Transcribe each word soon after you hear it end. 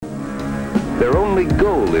Their only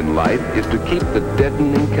goal in life is to keep the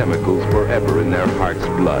deadening chemicals forever in their heart's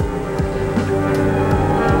blood.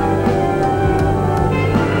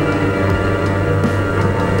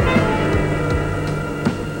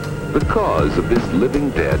 The cause of this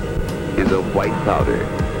living dead is a white powder,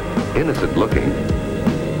 innocent looking,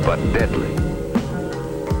 but deadly.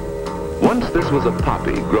 Once this was a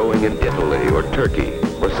poppy growing in Italy or Turkey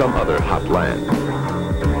or some other hot land.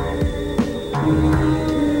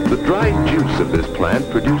 The dried juice of this plant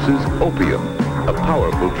produces opium, a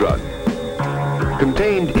powerful drug.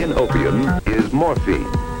 Contained in opium is morphine,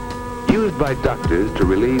 used by doctors to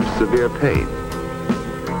relieve severe pain.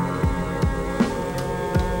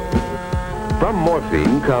 From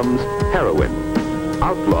morphine comes heroin,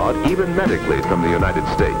 outlawed even medically from the United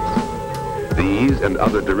States. These and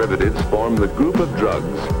other derivatives form the group of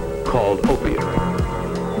drugs called opiate.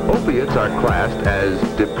 Opiates are classed as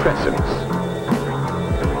depressants.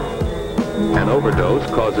 An overdose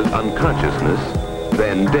causes unconsciousness,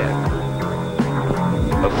 then death.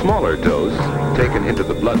 A smaller dose, taken into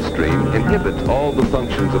the bloodstream, inhibits all the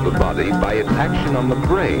functions of the body by its action on the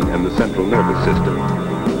brain and the central nervous system.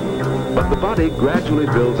 But the body gradually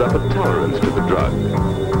builds up a tolerance to the drug.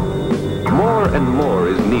 More and more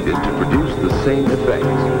is needed to produce the same effects.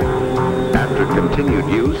 After continued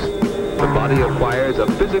use, the body acquires a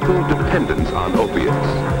physical dependence on opiates,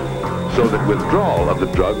 so that withdrawal of the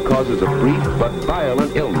drug causes a brief but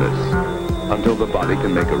violent illness until the body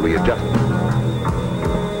can make a readjustment.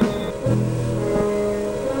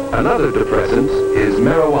 Another depressant is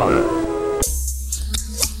marijuana.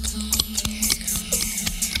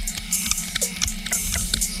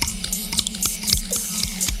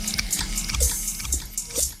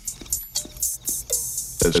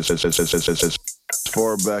 As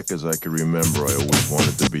far back as I can remember, I always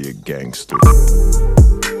wanted to be a gangster.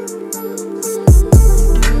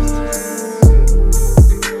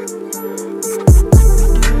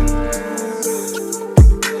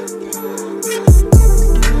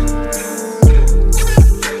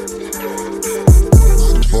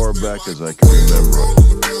 As far back as I can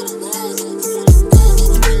remember.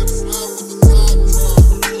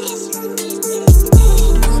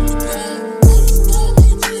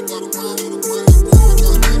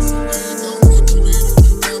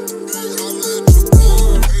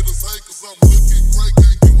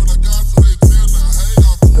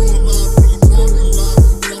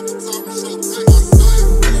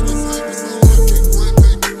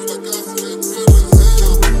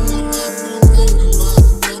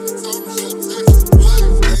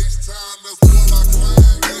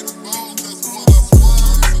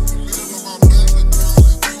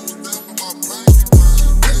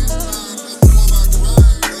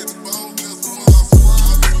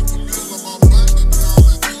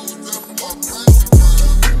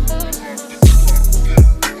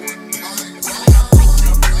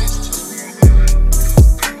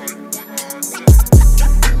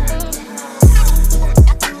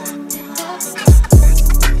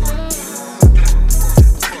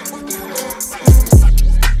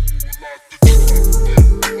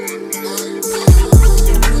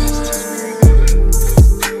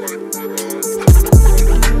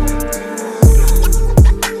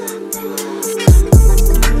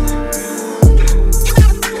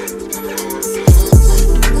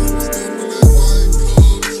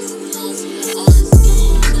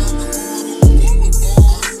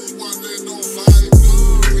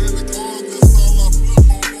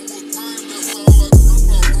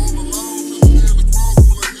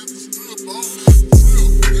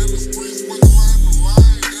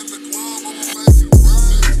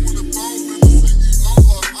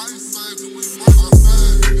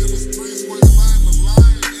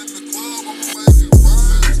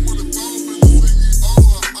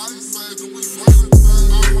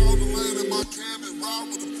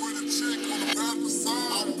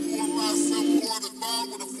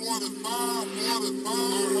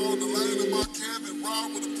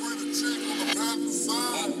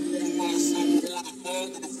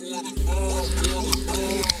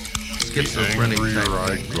 Schizophrenic type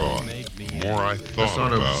thing. More I thought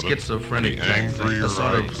sort of about schizophrenic it, type thing. A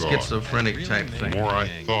sort of got. schizophrenic type thing. More I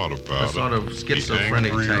thought about A sort of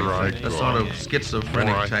schizophrenic type thing. A sort of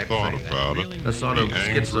schizophrenic type thing. A sort of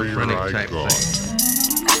schizophrenic type thing.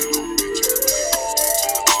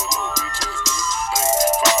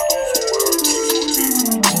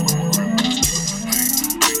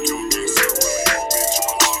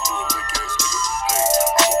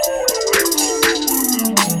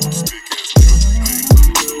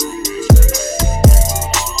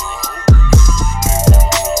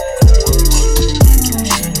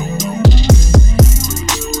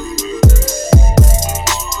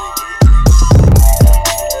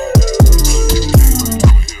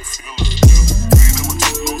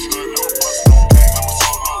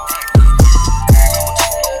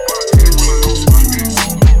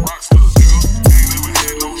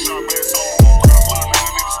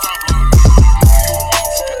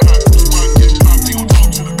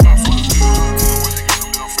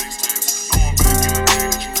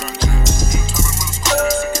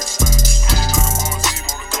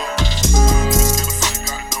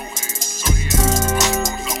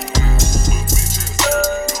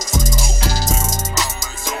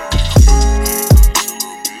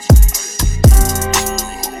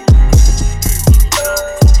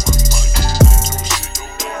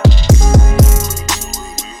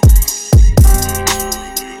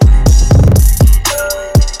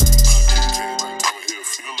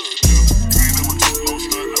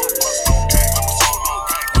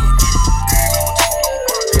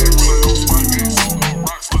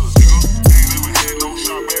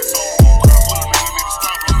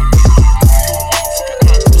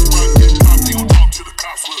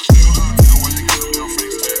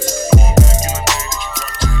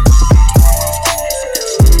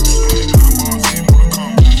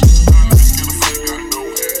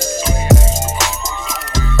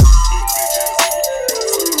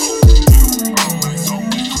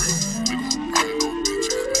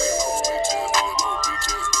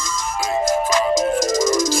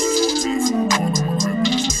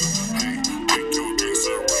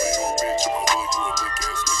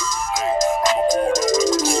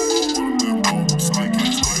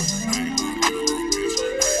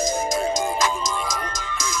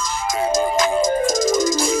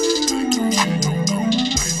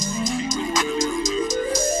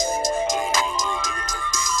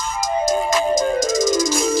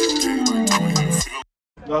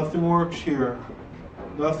 here.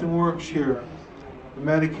 Nothing works here. The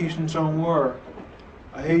medications don't work.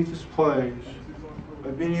 I hate this place.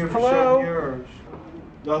 I've been here for 7 years.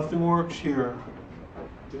 Nothing works here.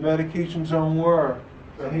 The medications don't work.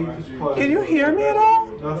 I hate this place. Can you hear me at all?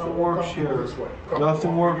 Nothing works here.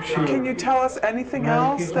 Nothing works here. Can you tell us anything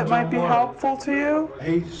else that might be helpful to you? I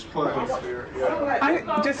hate this place.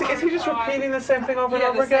 Is he just repeating the same thing over and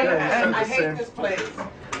over again? And I hate this place.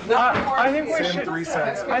 I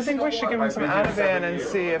think we should give him some Ativan and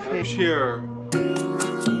see if he. Here.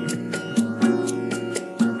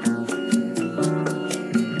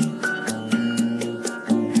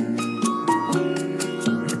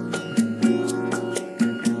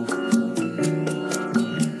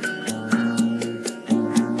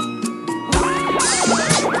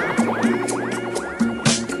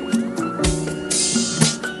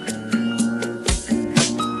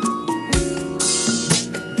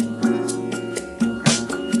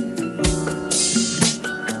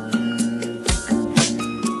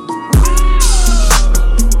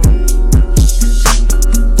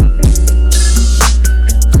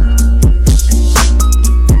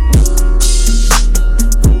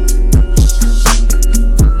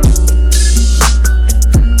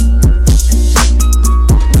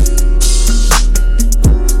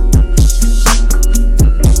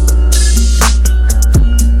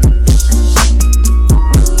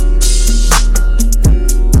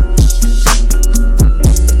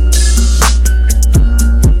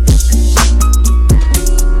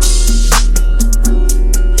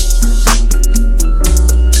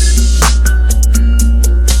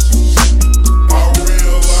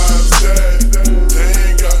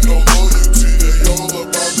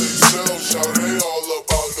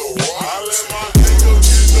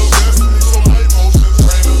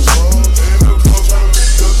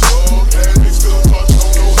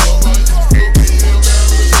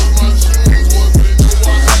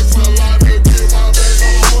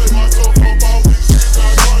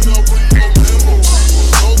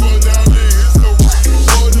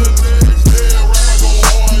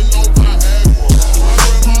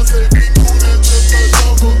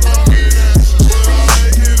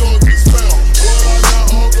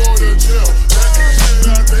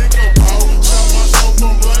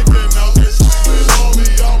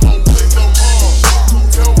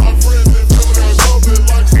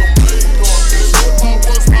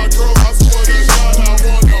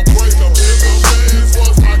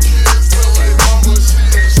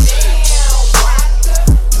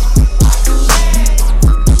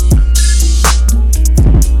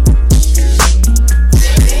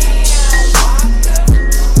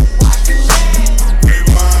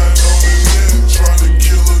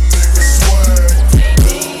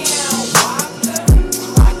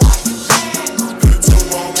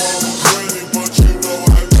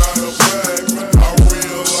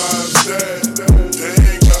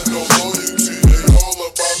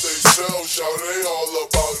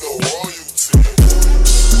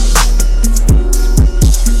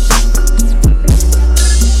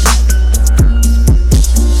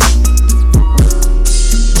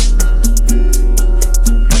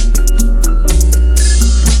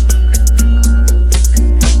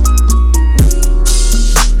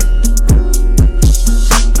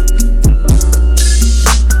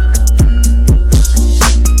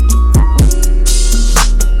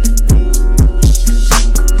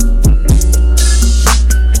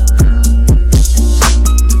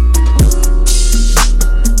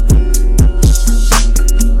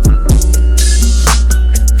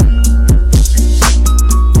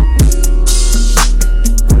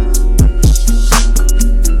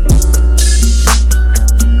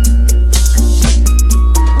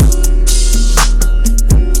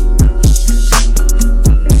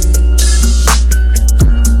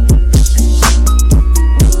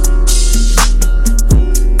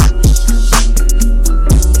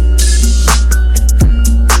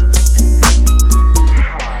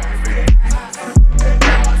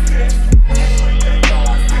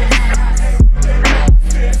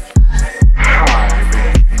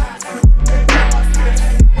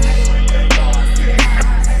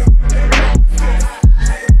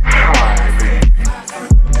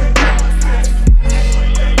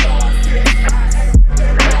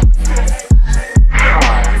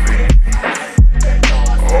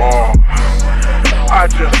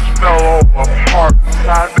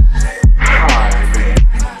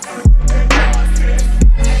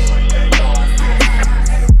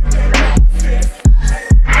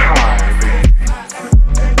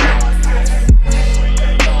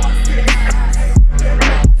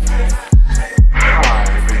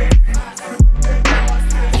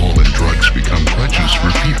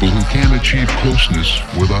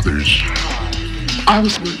 others. I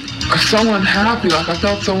was so unhappy, like I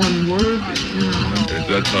felt so unworthy, you know. At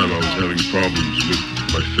that time I was having problems with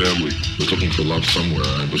my family. I was looking for love somewhere.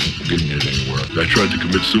 I wasn't getting it anywhere. I tried to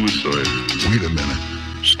commit suicide. Wait a minute.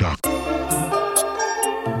 Stop.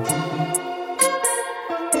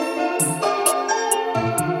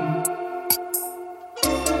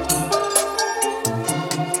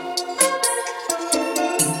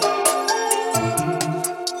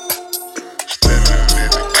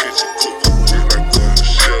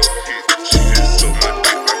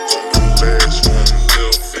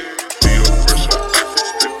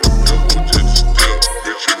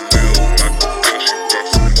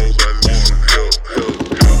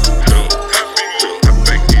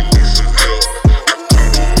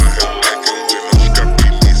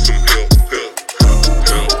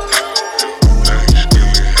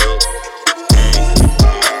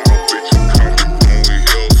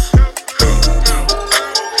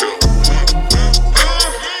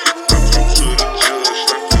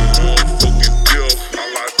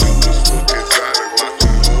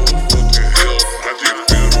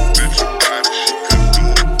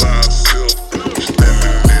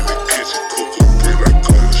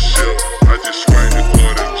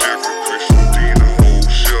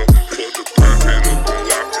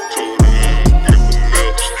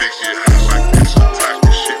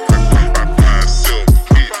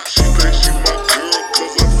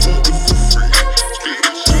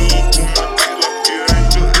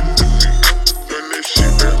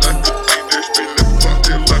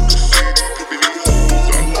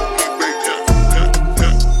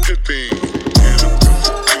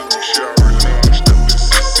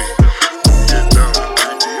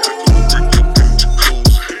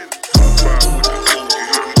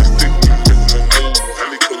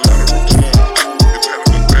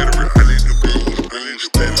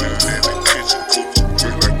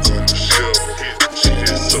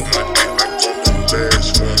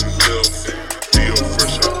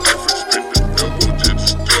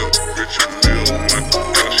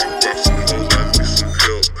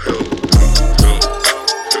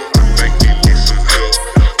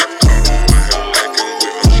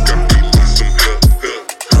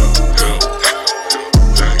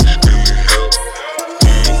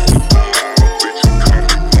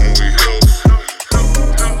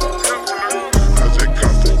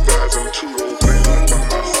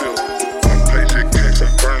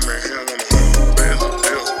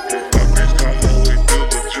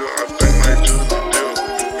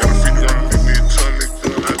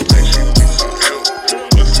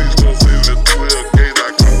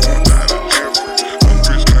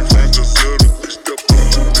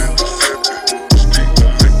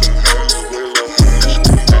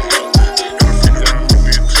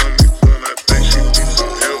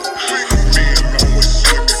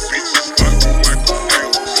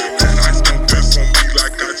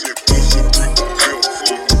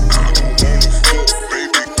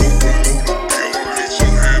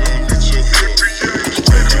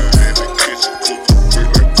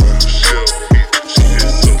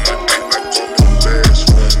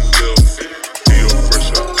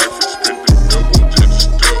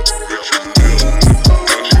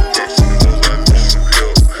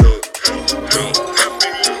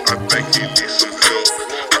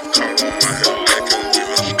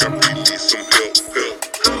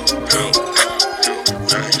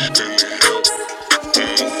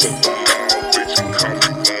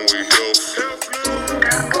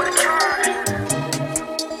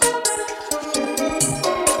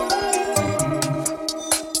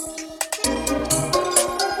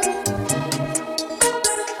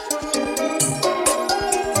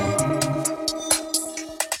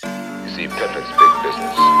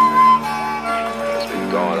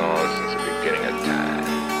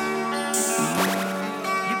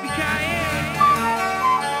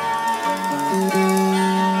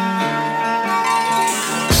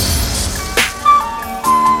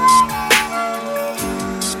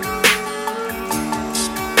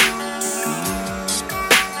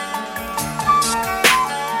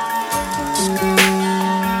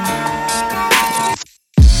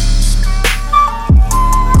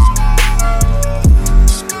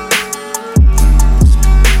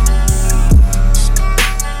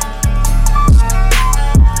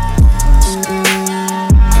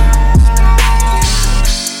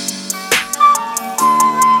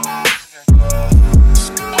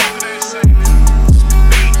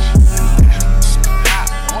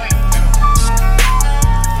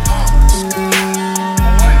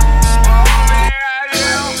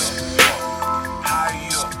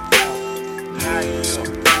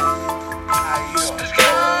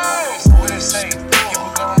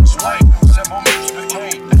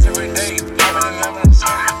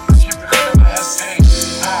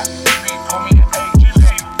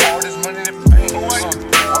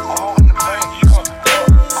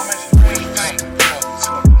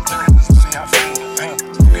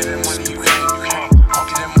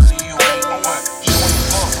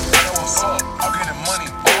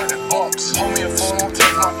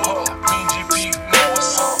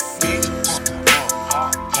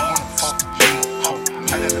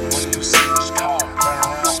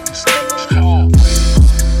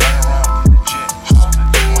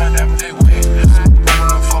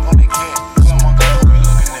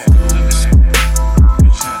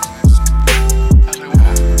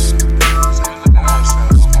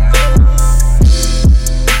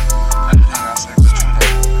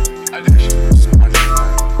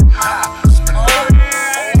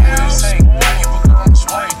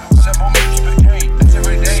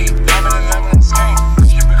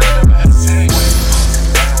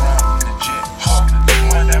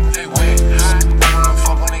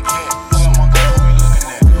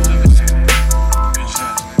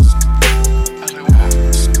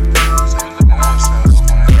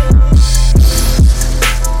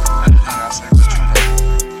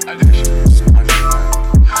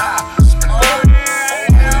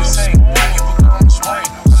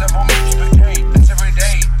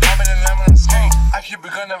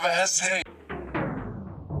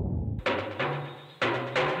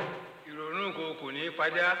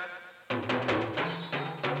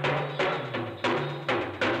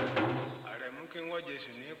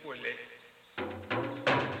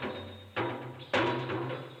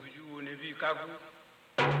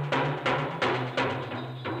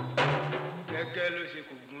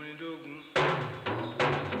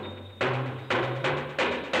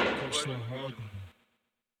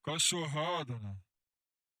 Cachorrada, né?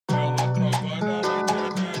 Ela trabalha na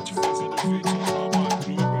internet fazendo vídeo na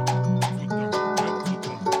madruga.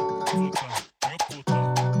 Puta, é puta.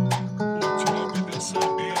 O job dessa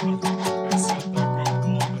mina é sentar com a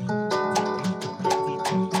bunda.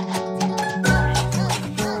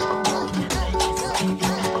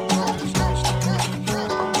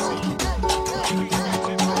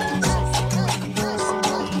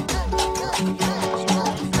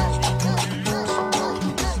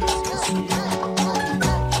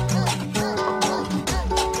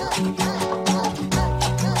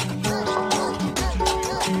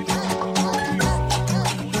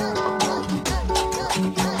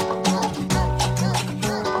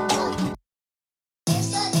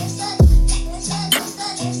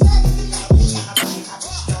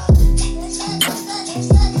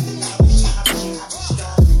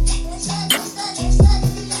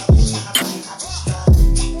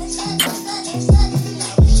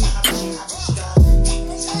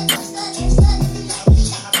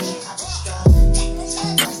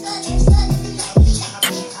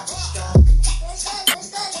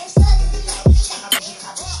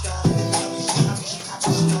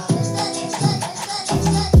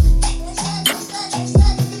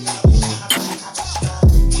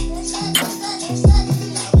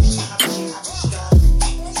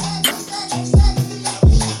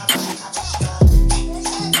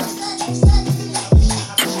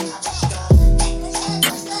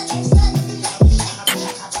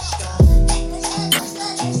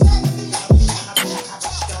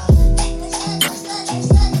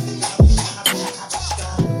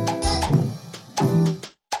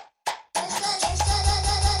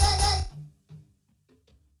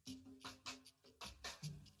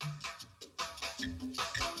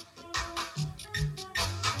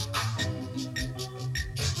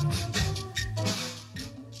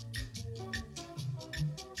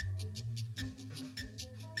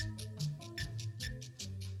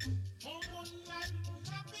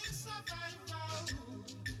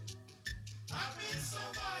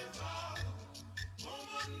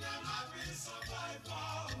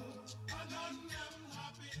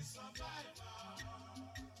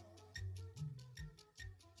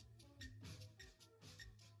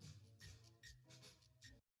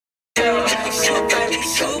 Chupa, me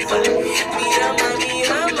chupa, me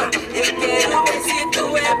ama, eu quero ver se tu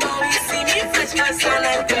é bom e se me faz passar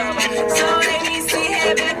na cama. Sou MC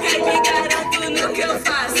Rebeca e me garanto no que eu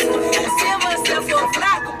faço. Se você for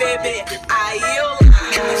fraco, bebê, aí eu lá.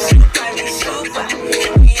 Chupa,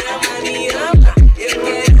 me ama, eu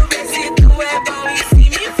quero ver se tu é bom e se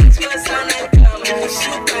me faz passar na cama.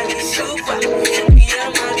 Chupa, me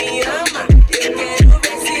ama, eu quero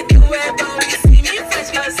ver se tu é bom e se me faz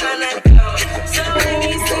passar na cama.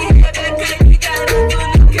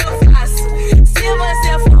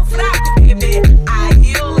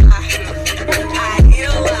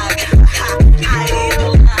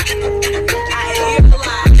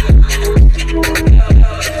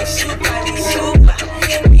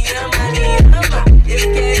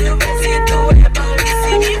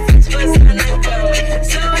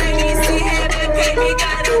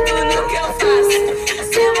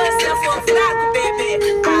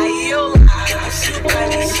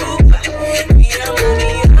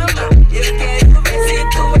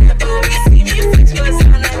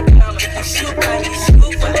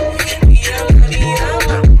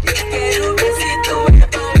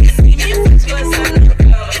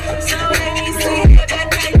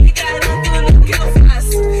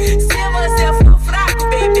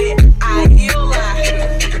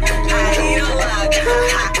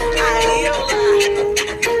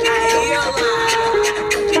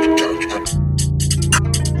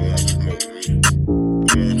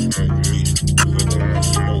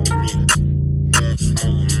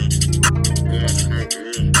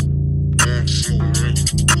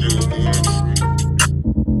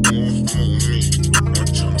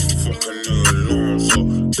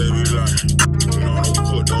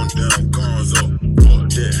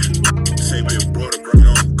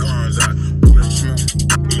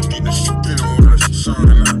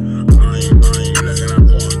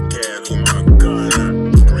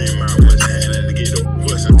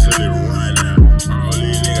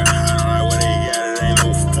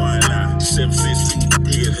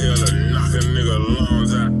 big as hell to knock a nigga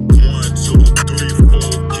lungs out. 1, 2, 3, 4,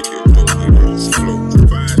 kick it, go get on the floor.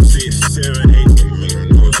 5, 6, 7, 8, make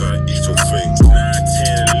them know how to eat your face. 9,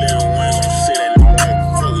 10, 11, we ain't gon' sit that nigga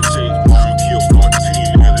won't fuck with you. I'ma kill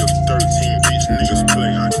 14 niggas if 13 bitch niggas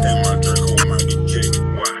play. I think my Draco might be cake.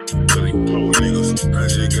 Why? Cause he blow niggas.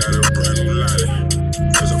 I just got a brand new lolly.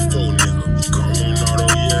 That's a faux nigga. Call me an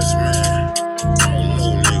auto yes man. I don't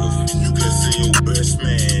know niggas. You can see your best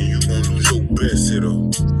man. You gon' lose your best hitter.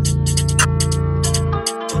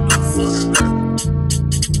 What the fuck is that?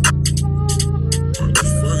 What the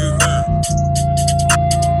fuck is that?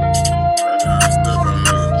 Right now I step on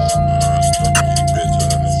niggas. I step on you bitch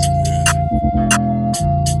ass niggas.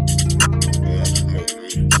 Who wanna smoke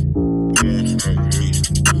me? Who wanna smoke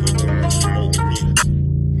me? Who wanna smoke me? Who wanna smoke me? Who wanna smoke me?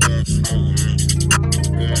 Who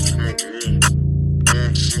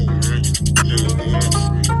wanna smoke me? Nigga, who wanna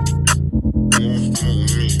smoke me? Who wanna smoke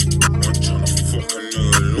me? I'm tryna fuck a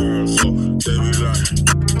nigga lungs up. They be like,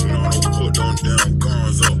 no, don't put them damn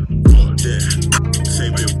guns up. Fuck that. Say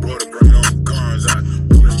big brother, bring them guns out.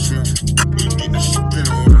 Put the smoke. We get the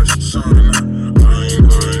spinning while the sun out. I ain't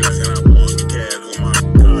going like I put gas with my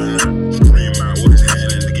gun out. Scream out with his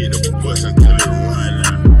hand and to get the bus until it run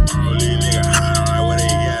out. All these niggas hide on like where they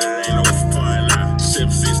got it, ain't no fun out. 7,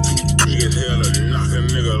 6, 2, big as hell to knock a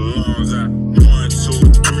nigga lungs out. 1, 2,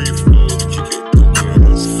 3, 4, kick it, go get on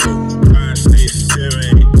the floor. 5, 6, 7,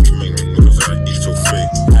 8, make them know how to eat your face.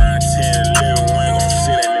 9, 10, 11, we ain't gon'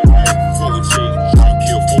 sit that nigga won't fuck with you. I'ma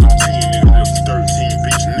kill 14 niggas if 13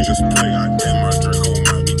 bitch niggas play. I think my Draco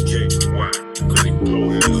might be cake. Why? Cause he blow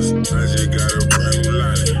niggas. I just got a brand new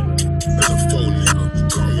lolly. That's a faux nigga.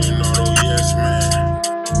 Call me an auto yes man.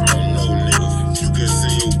 I don't know niggas. You can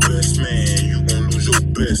see your best man. You gon' lose your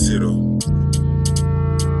best hitter.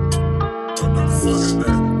 What the fuck is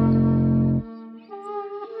that?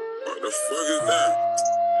 What the fuck is that?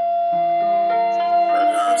 Right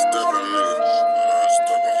now I step on niggas. I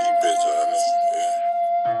step on you bitch ass niggas. Yeah.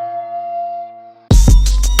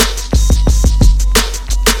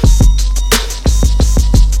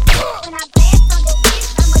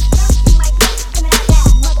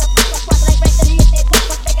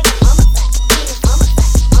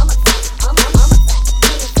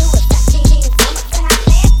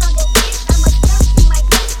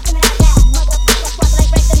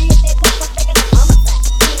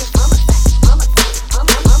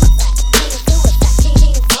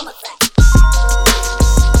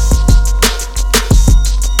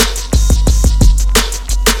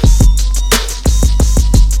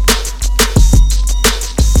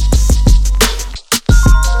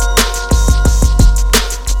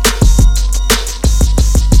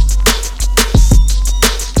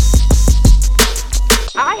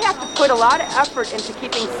 Put a lot of effort into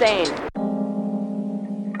keeping sane.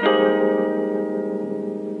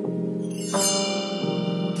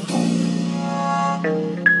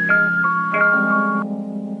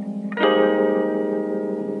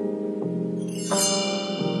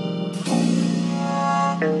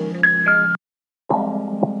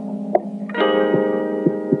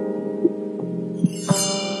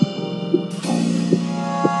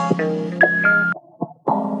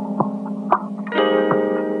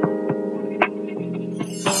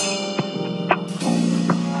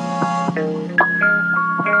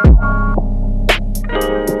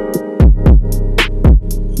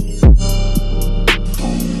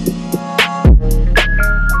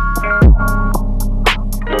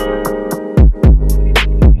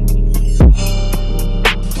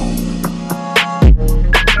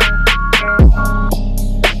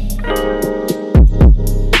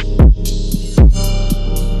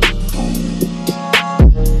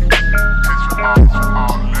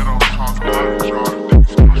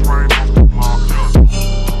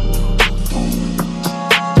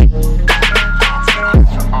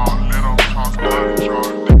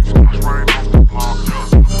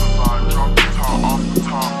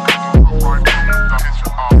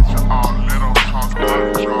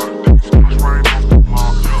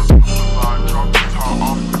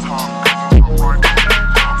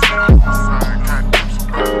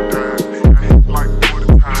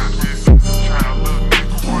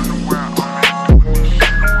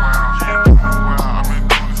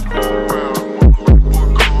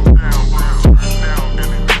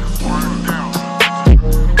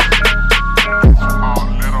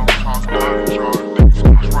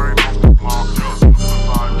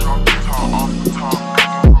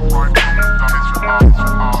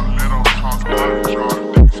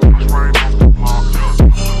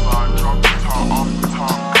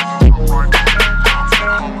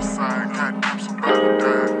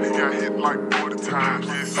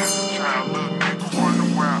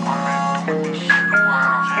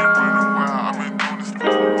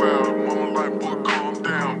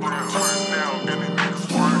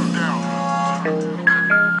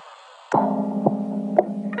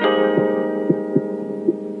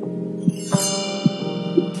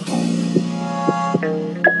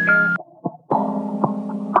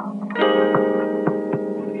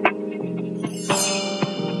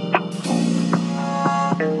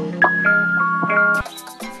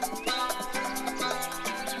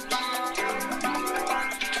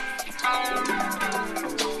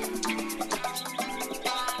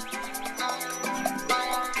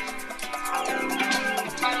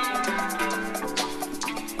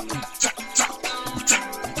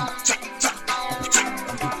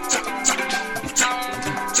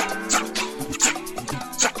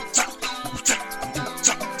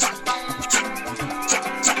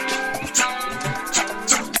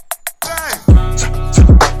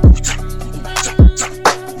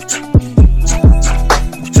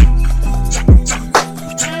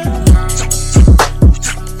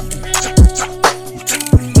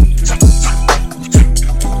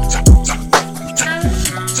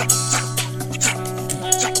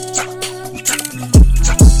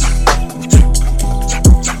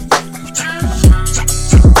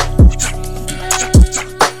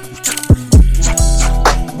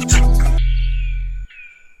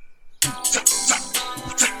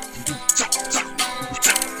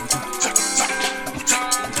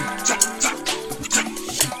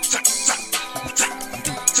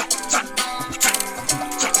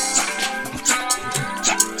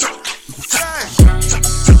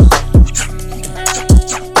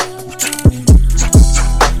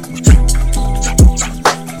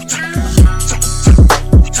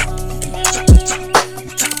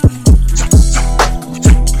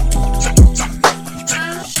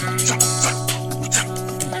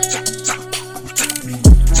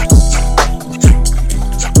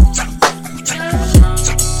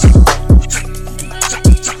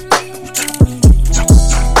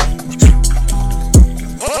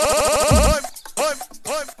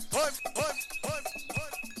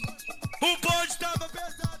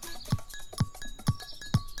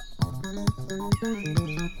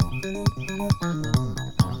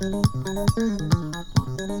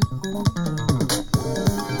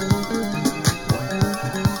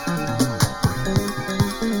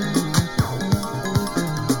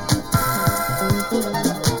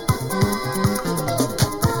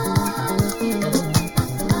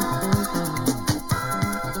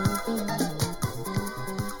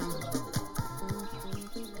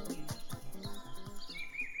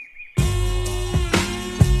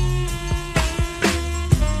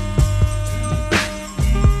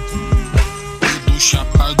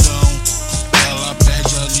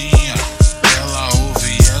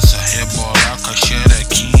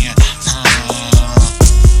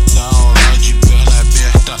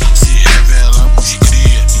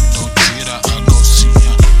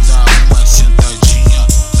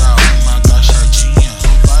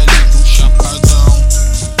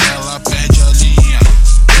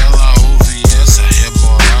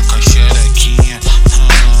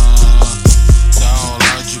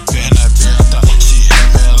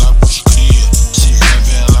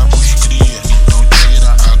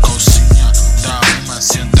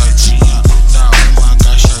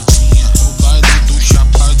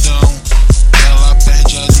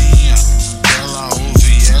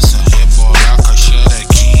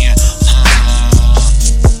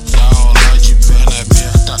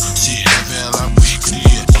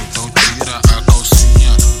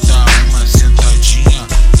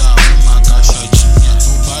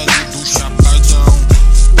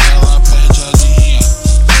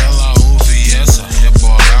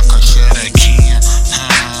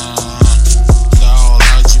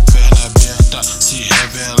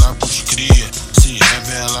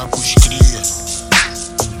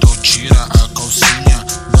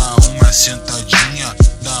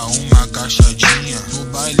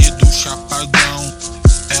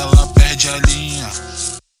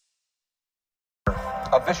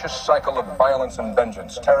 A vicious cycle of violence and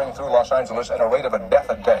vengeance tearing through Los Angeles at a rate of a death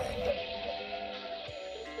a day.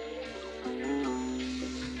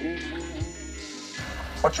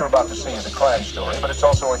 What you're about to see is a crime story, but it's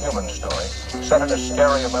also a human story, set in a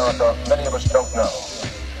scary America many of us don't know.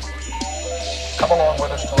 Come along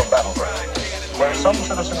with us to a battleground, where some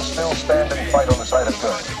citizens still stand and fight on the side of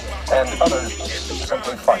good, and others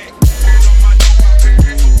simply fight.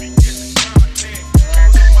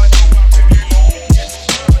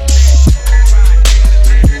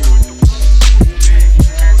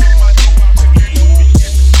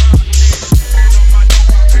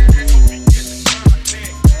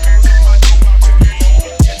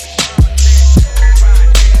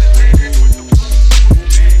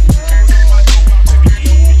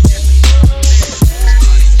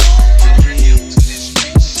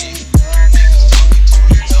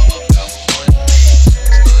 Talking to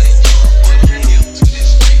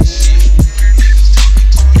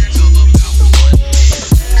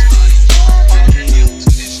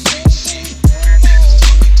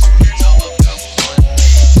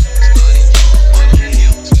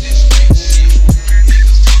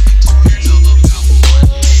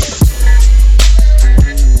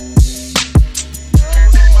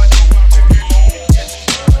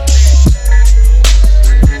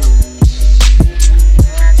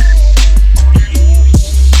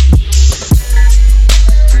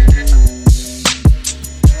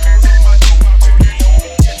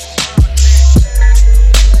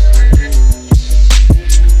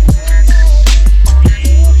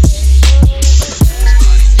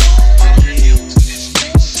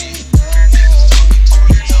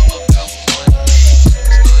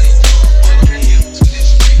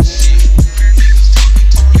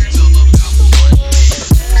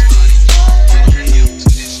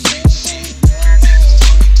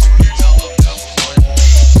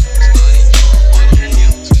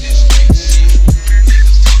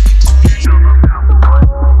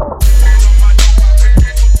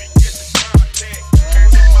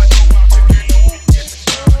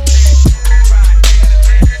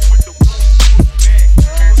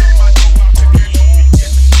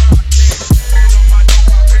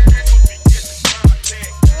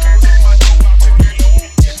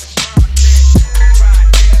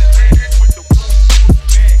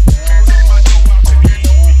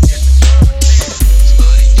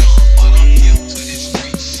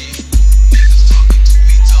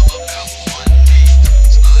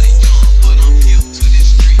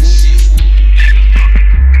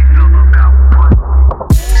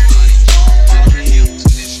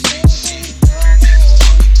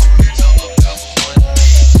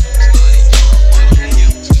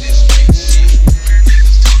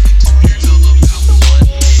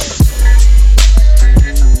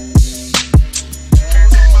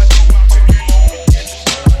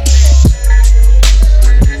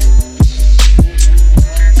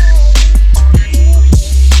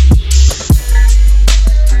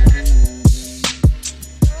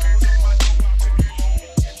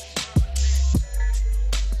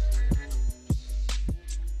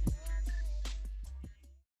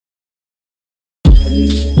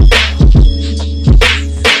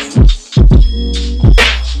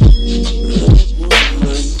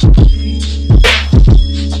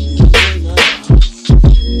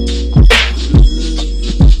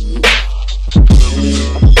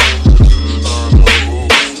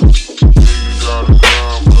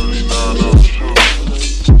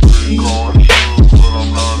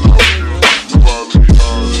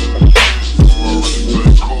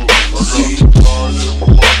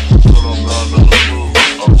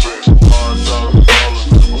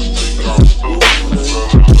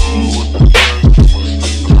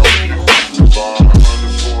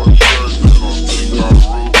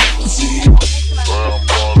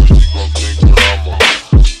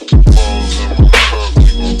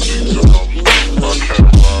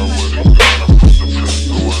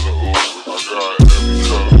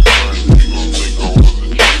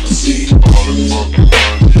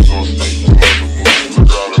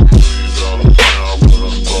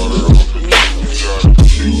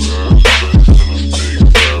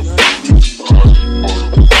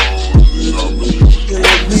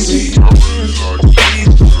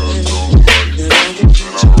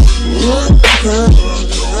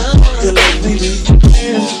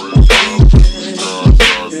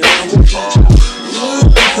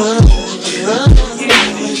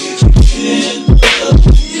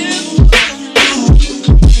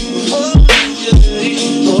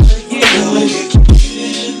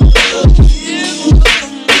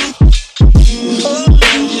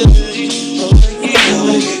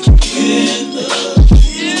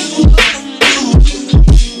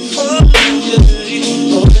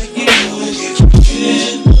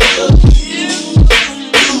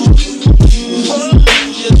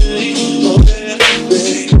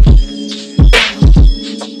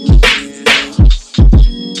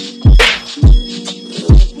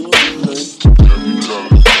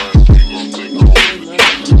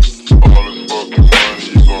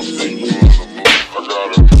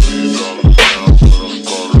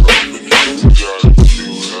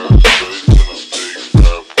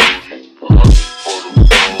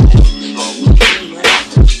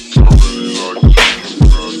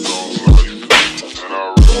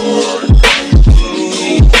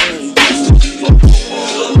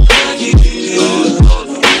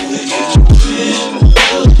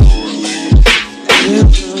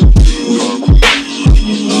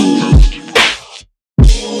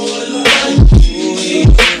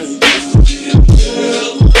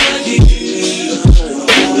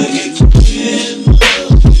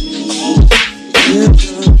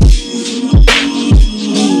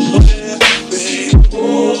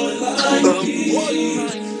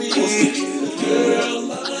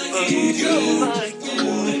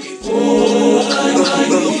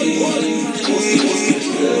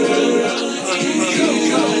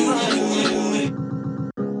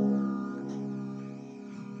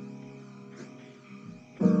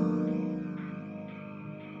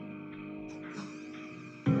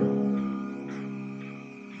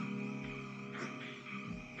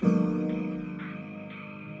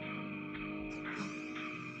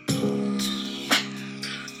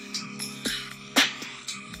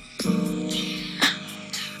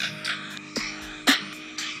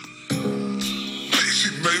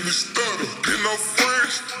Made me stutter, get no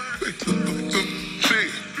friends.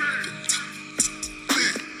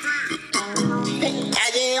 I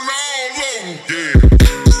want all of them, yeah.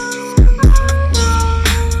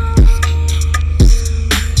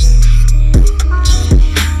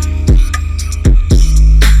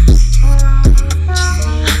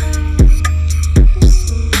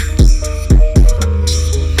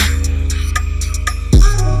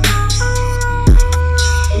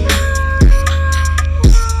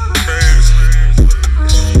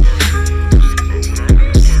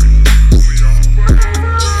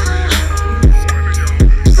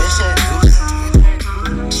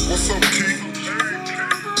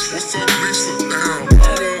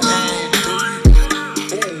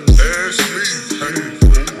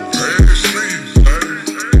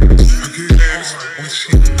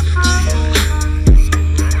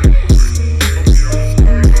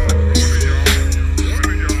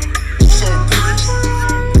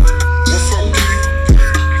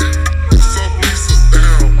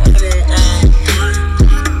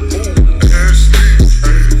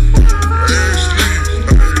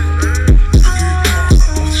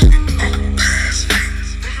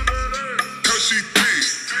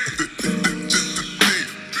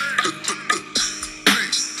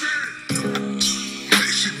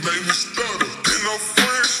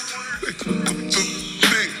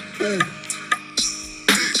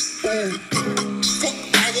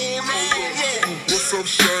 What's up,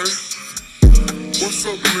 Shay? What's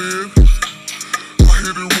up, Lynn? I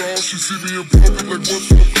hit it raw, she see me in public like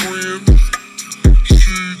what's up, friend?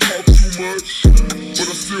 She talk too much, but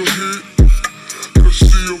I still hit, cause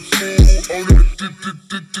she a fool on it.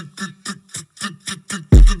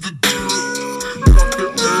 Got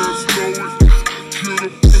that ass going, kill the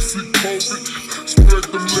pussy COVID, spread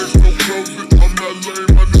them legs, no close it. I'm not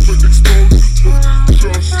lame, I never expose it.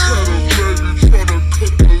 Just had a baby, tryna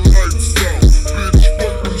cut the lights out. Bitch,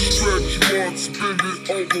 fucking stretch marks, bend it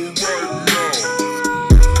over right now.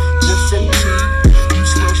 What's up, T? You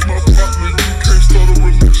smash my partner, you can't start a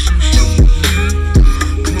relationship with me.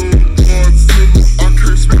 Club Godzilla, I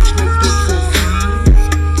can't smash no dick for free.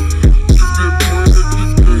 Get that bread, get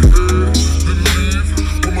that head, then leave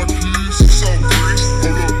with my keys. What's up, Bree?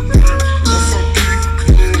 Hold up, bitch. What's up, Keith?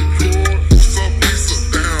 Club Lord. What's up, Lisa?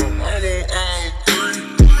 Damn, I want all three.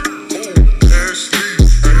 Ooh, Ashley,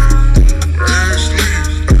 Ashley,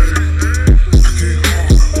 I get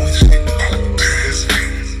hard when she pass me.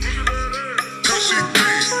 Cause she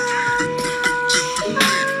thick.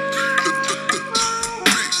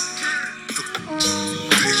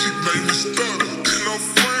 She made me stutter, get no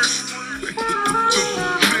friends.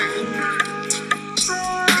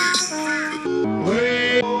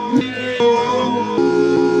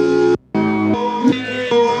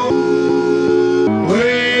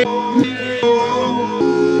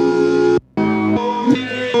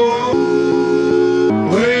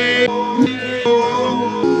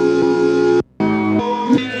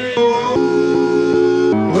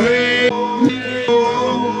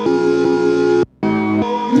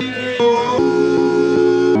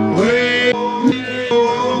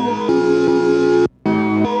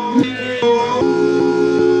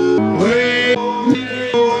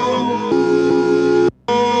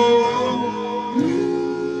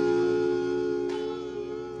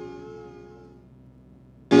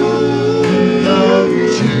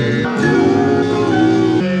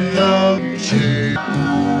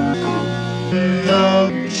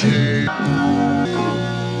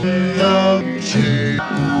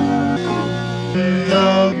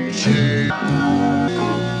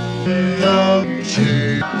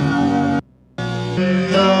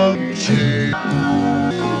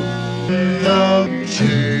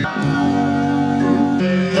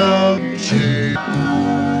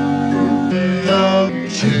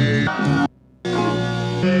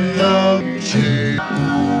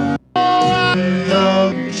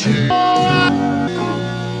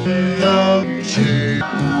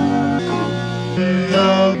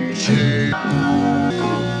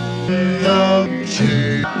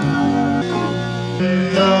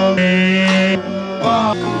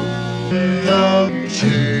 Wow.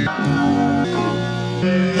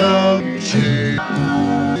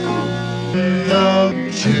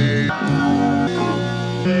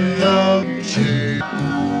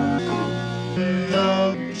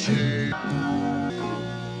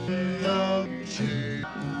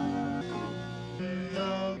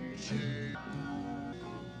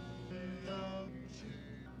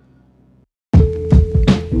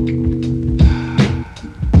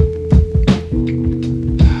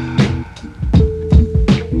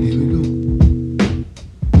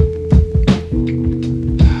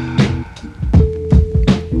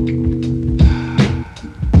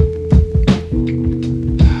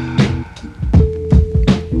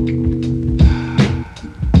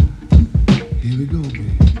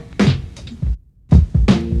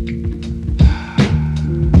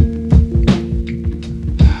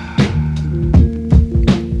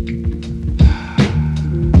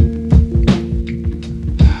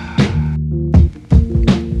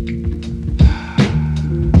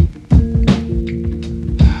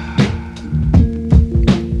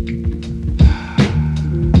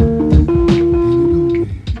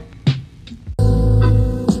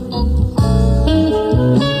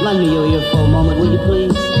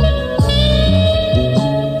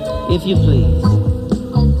 If you please.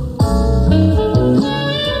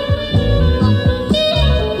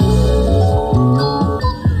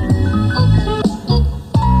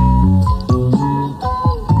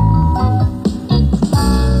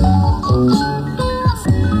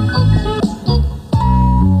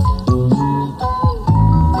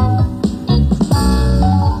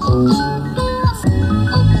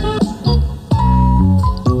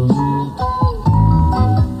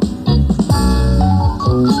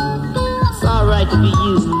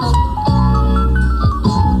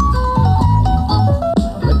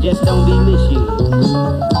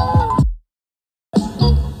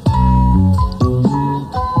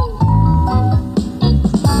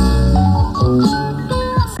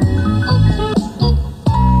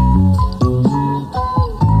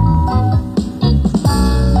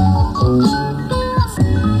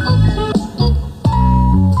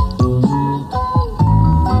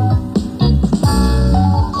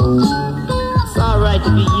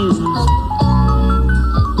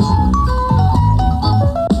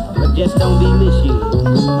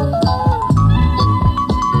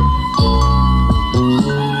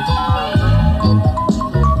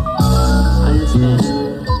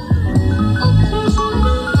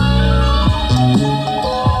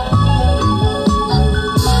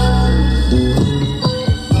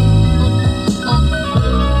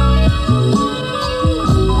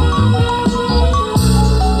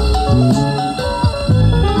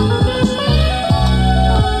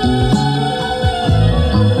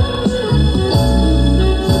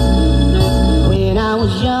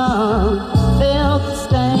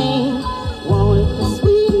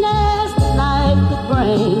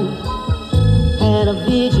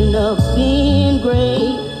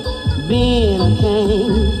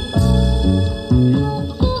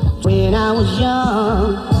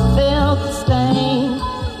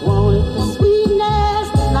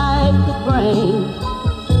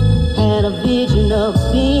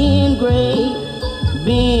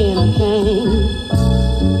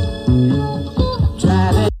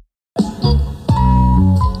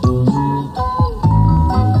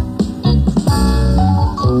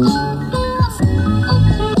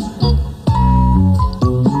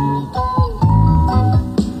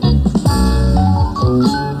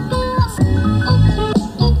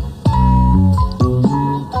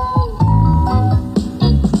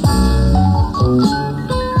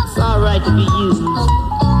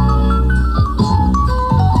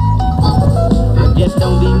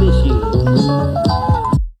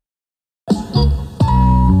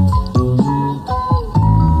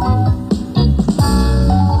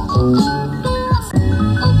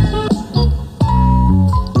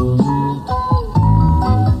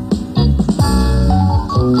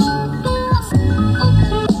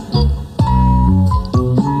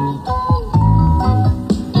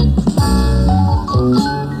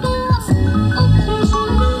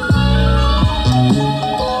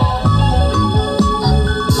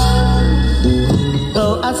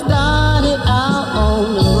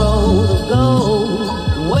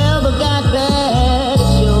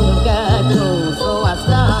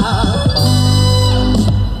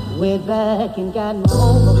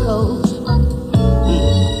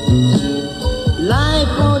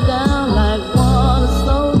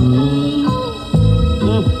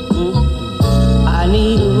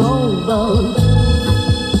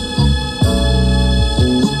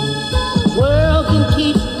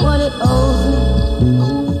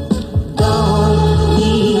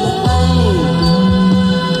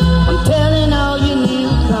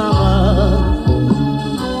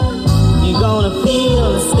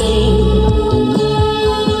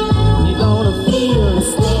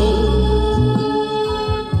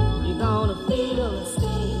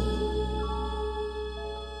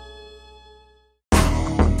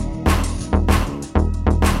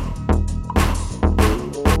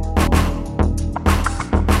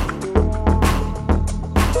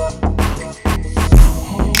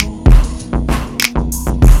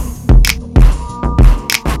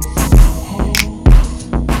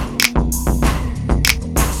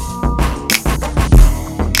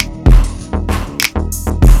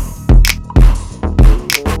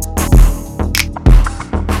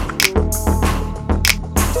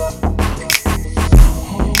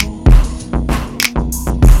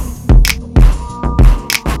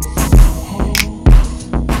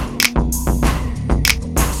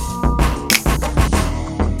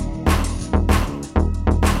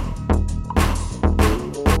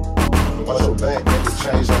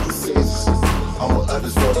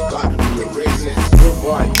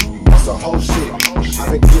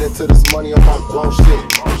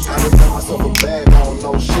 bag, I don't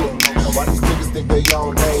know shit. And why these niggas think they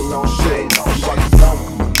own, they ain't no shit. I'm like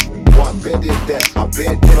something. Boy, I been did that. I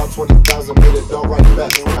been hit on 20,000, made it all right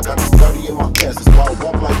back. I got the study in my pants, that's why I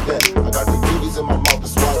walk like that. I got the BBs in my mouth,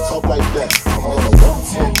 that's why I talk like that. I'm on a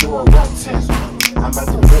 110, doing 110. I'm at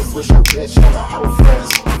the best, wish your bitch and her whole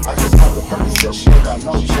friends. I just talk to her and said she ain't got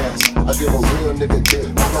no chance. I give a real nigga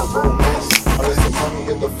dick, not no romance. I let some money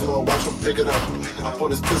hit the floor, watch him pick it up. I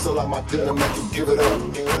put his pistol out my dick and make you give it up.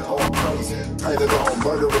 Oh, I'm crazy, I ain't gon'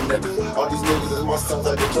 murder a nigga. All these niggas is my sons,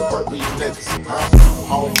 I get your birth with you niggas.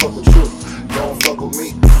 I don't fuck with you, you don't fuck with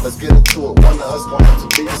me. Let's get into it, one of us gon' have to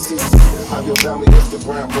be a seat. Have your family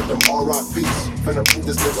Instagram with them RIPs. Finna put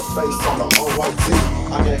this nigga face on the OYT.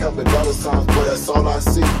 I can't help it, dollar signs, but that's all I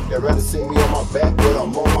see. They rather see me on my back, but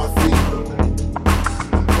I'm on my feet.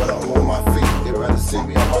 But I'm on my feet. They rather see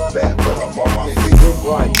me on my back, but I'm on my feet.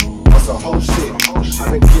 Right, that's a whole shit. I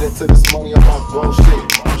been getting to this money on my grown shit.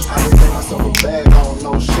 I been making myself a bag, I don't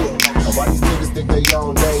know shit. And why these niggas think they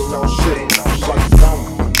own, they ain't no shit. Like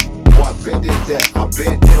something. Boy, I been did that. I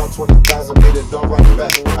been hit on 20,000, made it all right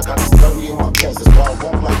back. I got the study in my pants, that's why I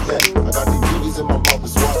walk like that. I got the BBs in my mouth,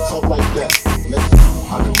 that's why I talk like that.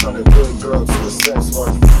 I can turn a good girl to a sex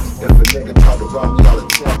worker. If a nigga try to rob me, I'll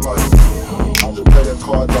attempt murder. I'll just play the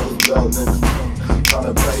cards on his belt, nigga.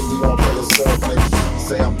 Tryna play me, don't play yourself, nigga.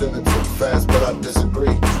 Say I'm living too fast, but I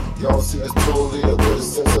disagree. You don't see this truly with a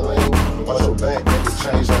sense of lean. Watch your back, niggas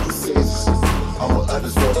change like the seasons. I'm with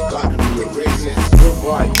others for the Glock, and me a reason.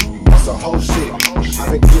 Right, that's a whole shit.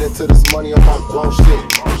 I been getting to this money on my grown shit.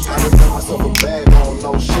 I been making myself a bag, I don't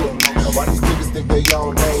know shit. And why these niggas think they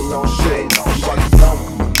own, they ain't no shit. I'm like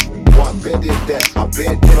something. Boy, I been did that. I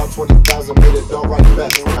been hit on 20,000, made it all right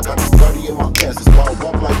back. I got the study in my pants, that's why I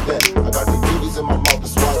walk like that. I got the BBs in my mouth,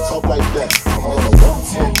 that's why I talk like that. I'm on a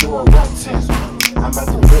 110, doing 110. I'm at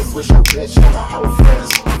the best, wish your bitch and her whole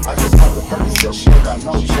friends. I just talk to her and said she ain't got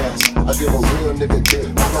no chance. I give a real nigga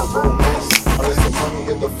dick, not no romance. I let some money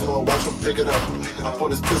hit the floor, watch him pick it up. I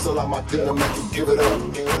put his pistol out my dick and make you give it up.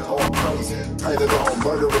 Oh, I'm crazy, I ain't gon'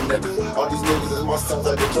 murder a nigga. All these niggas is my sons,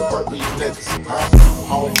 I get your birth with you niggas.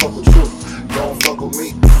 I don't fuck with you, you don't fuck with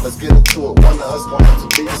me. Let's get into it, one of us gon' have to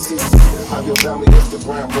be a seat. Have your family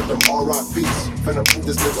Instagram with them RIPs. Finna put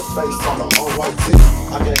this nigga face on the OYT.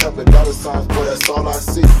 I can't help it, dollar signs, but that's all I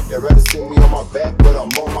see. They rather see me on my back, but I'm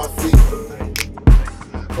on my feet.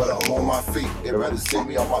 But I'm on my feet. They rather see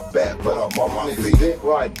me on my back, but I'm on my feet.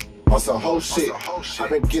 Right, on some whole shit. I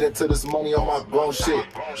been getting to this money on my grown shit.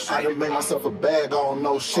 I done made myself a bag, I don't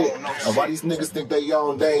know shit. And why these niggas think they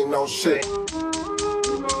own, they ain't no shit.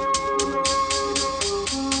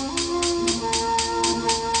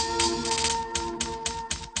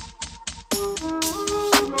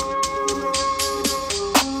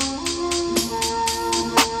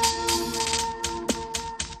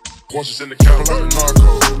 Once in the counter like narco,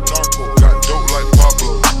 got dope like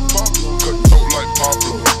Pablo, cut dope like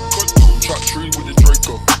Pablo, chop tree with the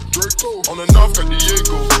Draco, on the north got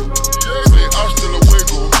Diego, say hasta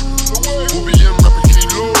luego, we'll be in rapping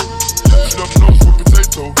kilo, snub nose with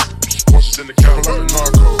potato. Once in the counter like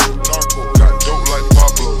narco, got dope like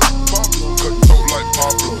Pablo, cut dope like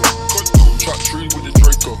Pablo, chop tree with the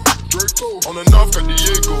Draco, on the north got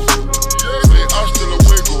Diego, say hasta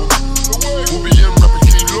luego, we'll be in rapping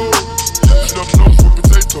kilo. Snub nose with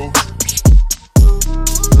potato.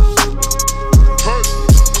 Hey.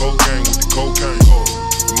 Cocaine with the cocaine.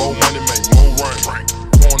 More money make more rain.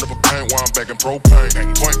 Pouring up a paint while I'm back in propane.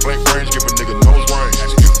 Point blank range, give a nigga nose range.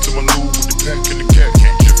 Skip to my loo with the pack and the cat.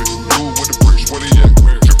 Jiffin, blue with the bricks, where they at?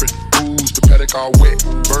 Drippin', ooze, the paddock all wet.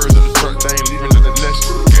 Birds in the truck, they ain't leaving in the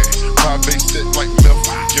nest. Yeah, 5 base set like milk.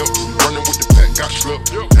 Yup, running with the pack, got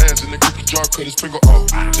slipped. Hands in the cookie jar, cut his finger off.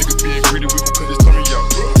 Nigga being greedy, we gon' cut his tummy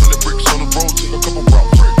out. Bricks on the road, take a couple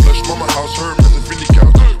routes. Flush mama house, her as a Philly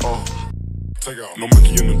couch. Take out. No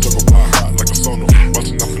monkey in the jungle, fly hot like a sono.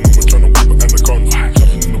 Bustin' nothing, I'm tryna whip it and the corner.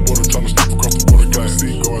 Jumping in the water, tryna step across the border. Got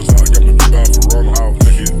seagulls out, got me big out for Ronald. Out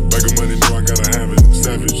naked, bag of money, know I gotta have it.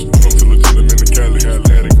 Savage, I'm to legit, I'm in the Cali.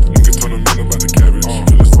 Addict, nigga turn them in about the cabbage.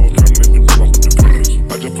 Feel it's so coming in the room, I'm with the pillars.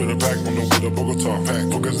 I just put a pack on the with a Bogota. Pack,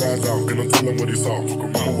 poke his eyes out, gonna tell him what he saw.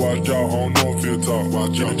 I'ma watch y'all, I don't know if he'll talk.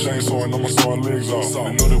 Watch y'all, chainsaw and I'ma saw our legs off.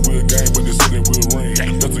 They know that we're a gang, but they say that we'll ring.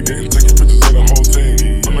 Investigating, taking pictures of the whole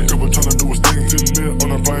team. Undercover tryna do his thing. 10 mil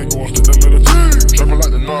on a plane, going straight to the team. Trapping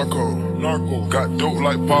like the narco, got dope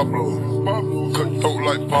like Pablo, cut dope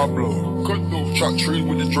like Pablo, chop trees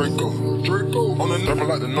with the Draco, on the trapping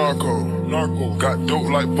like the narco, got dope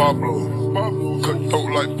like Pablo, cut dope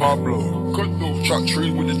like Pablo, chop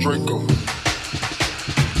trees with the Draco.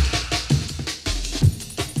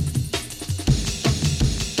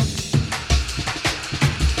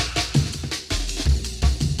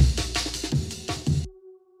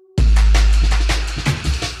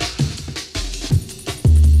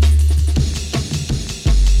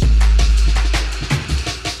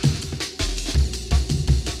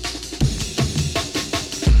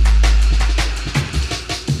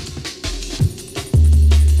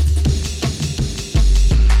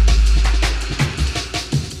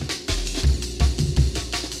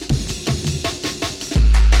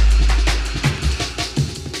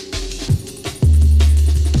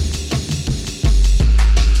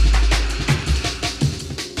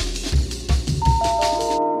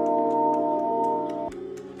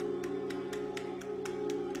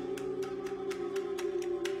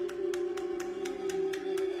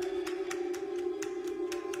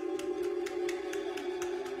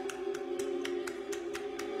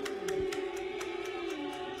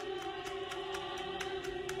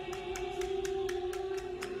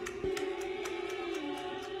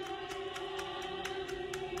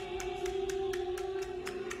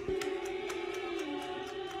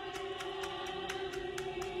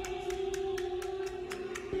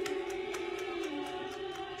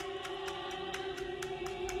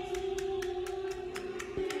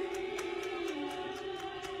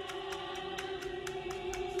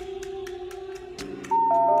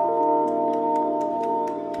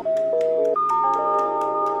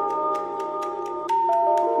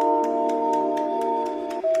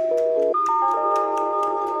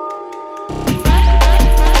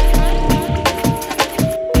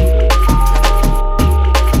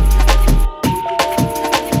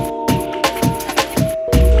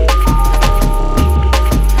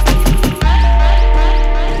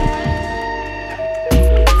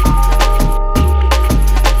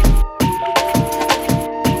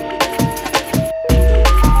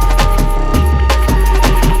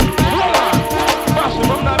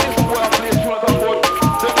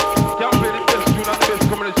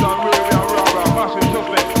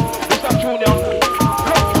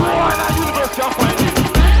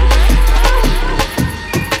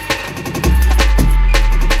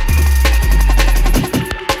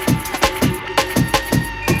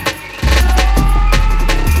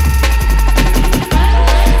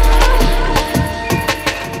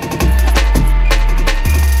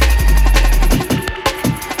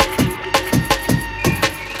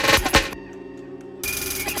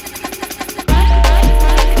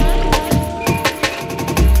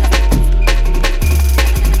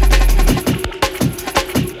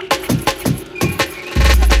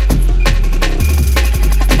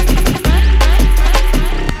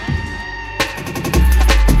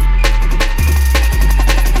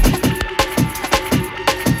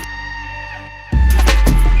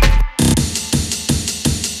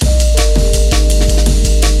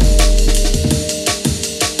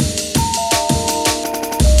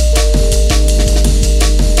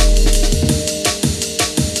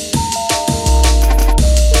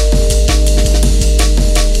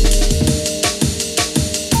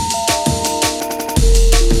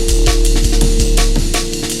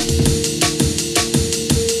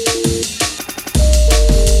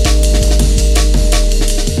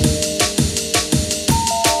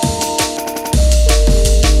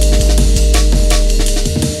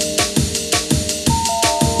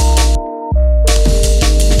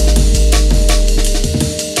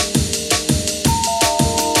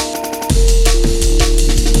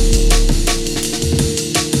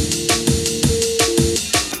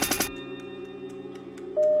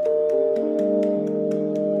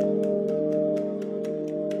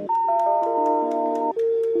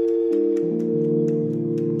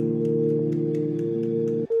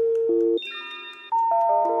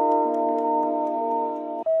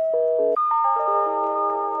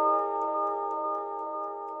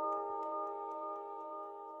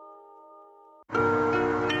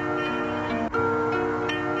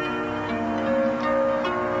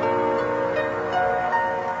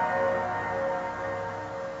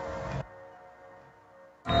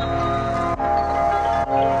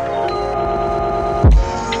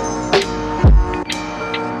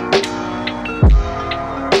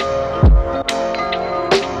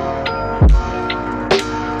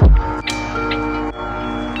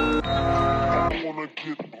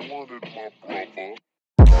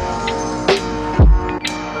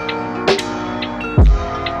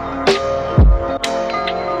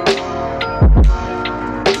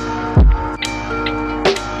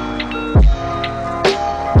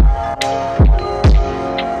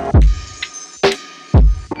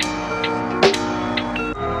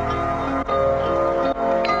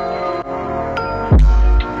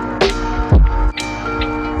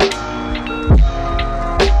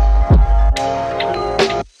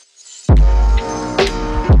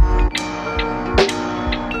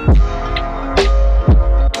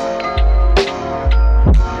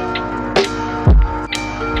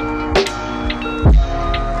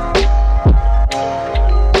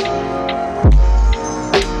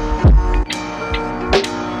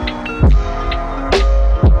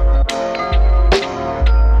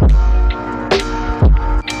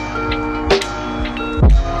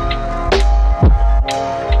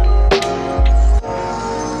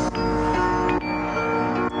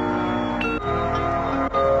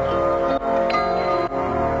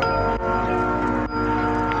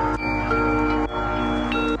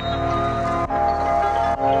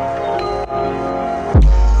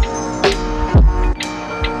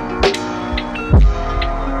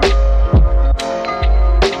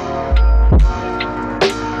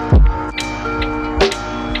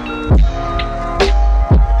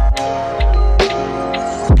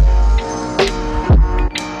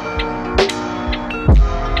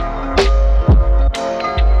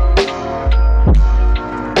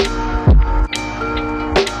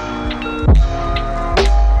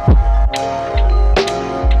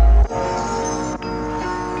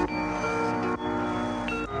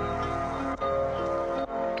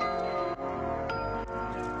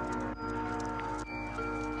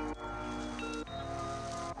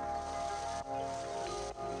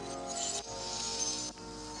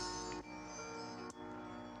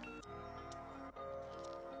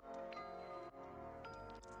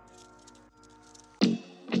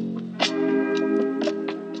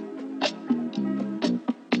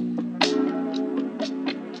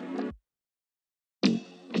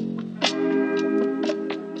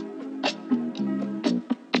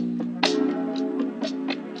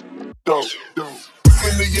 dope.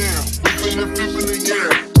 In the yam, whipping and flipping the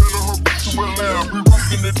yam. Telling her bitch to allow, we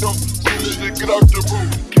rocking the dope. Soon as they get out the room,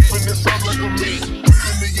 keeping this up like a meat.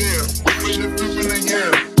 In the yam, whipping and flipping the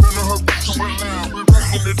yam. Telling her bitch to allow, we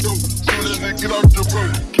rocking the dope. Soon as they get out the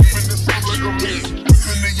room, keeping this up like a meat.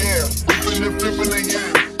 In the yam, whipping and flipping the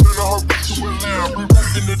yam. Telling her bitch to allow, we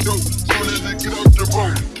rocking the dope. Soon as they get out the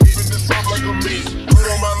room, keeping this up like a meat. Put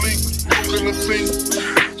on my link, look in the scene.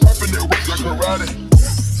 Dropping that weight like a rider.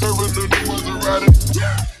 Serving the new Maserati,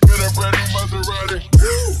 in a brand new Maserati.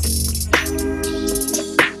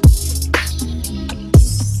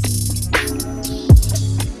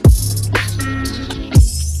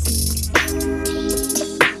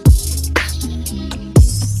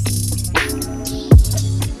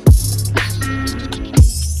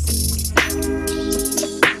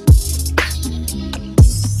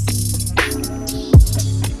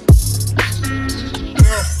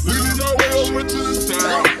 Leaning all way over to the side.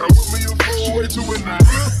 I with me a full way to a nine.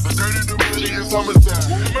 The dirty, the money is homicide.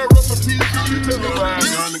 And my recipe is really televised.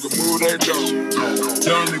 Young nigga move that dope.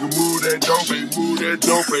 Young nigga move that dope. Hey, move that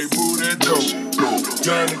dope. Hey, move that dope.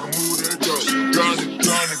 Young nigga move that dope. Young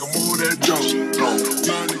nigga move that dope.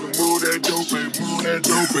 Young nigga move that dope. Hey, move that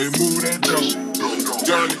dope. Hey, move that dope.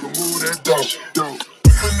 Young nigga move that dope.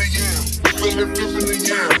 Whipping the yam, whipping and flipping the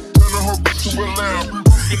yam. Telling her bitch to allow, we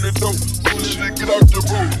rocking the dope. Soon as they get out the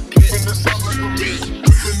room, keeping this up like a meat.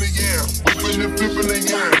 Whipping the yam, whipping and flipping the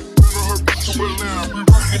yam. Telling her bitch to allow, we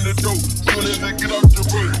rocking the dope. Soon as they get out the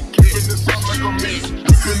room, keeping this up like a meat.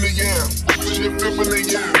 Whipping the yam, whipping and flipping the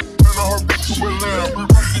yam. Telling her bitch to allow, we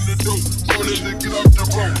rocking the dope. Soon as they get out the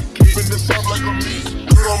room, keeping this up like a meat.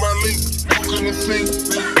 Put on my link, look in the scene.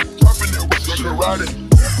 Dropping that weight like a rider.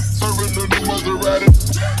 Serving the new Maserati,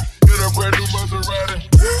 in a brand new Maserati.